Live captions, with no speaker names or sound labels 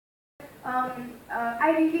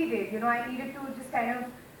I really did. You know, I needed to just kind of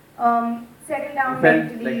settle down You felt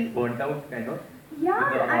mentally. like burnt out, kind of?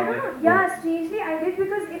 Yeah, I don't know. Yeah, strangely I did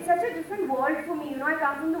because it's such a different world for me. You know, I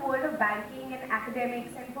come from the world of banking and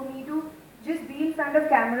academics, and for me to just be in front of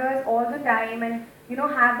cameras all the time and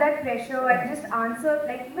have that pressure and just answer,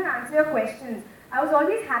 like even answer your questions. I was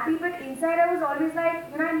always happy, but inside I was always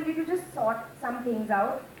like, I needed to just sort some things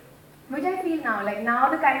out, which I feel now. Like now,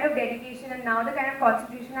 the kind of dedication and now the kind of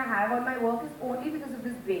concentration I have on my work is only because of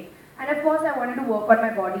this break. And of course, I wanted to work on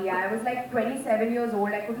my body. Yeah, I was like 27 years old.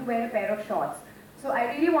 I couldn't wear a pair of shorts. So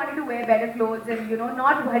I really wanted to wear better clothes and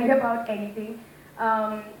not worry about anything.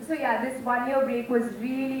 So yeah, this 1 year break was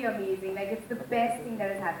really amazing. Like it's the best thing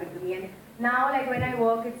that has happened to me. And now, like when I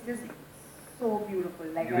work, it's just so beautiful.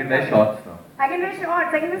 Like you can wear shorts now. I can wear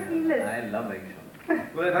shorts. I can wear sleeveless. I love wearing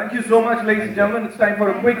shorts. Well, thank you so much, ladies and gentlemen. It's time for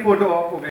a quick photo op.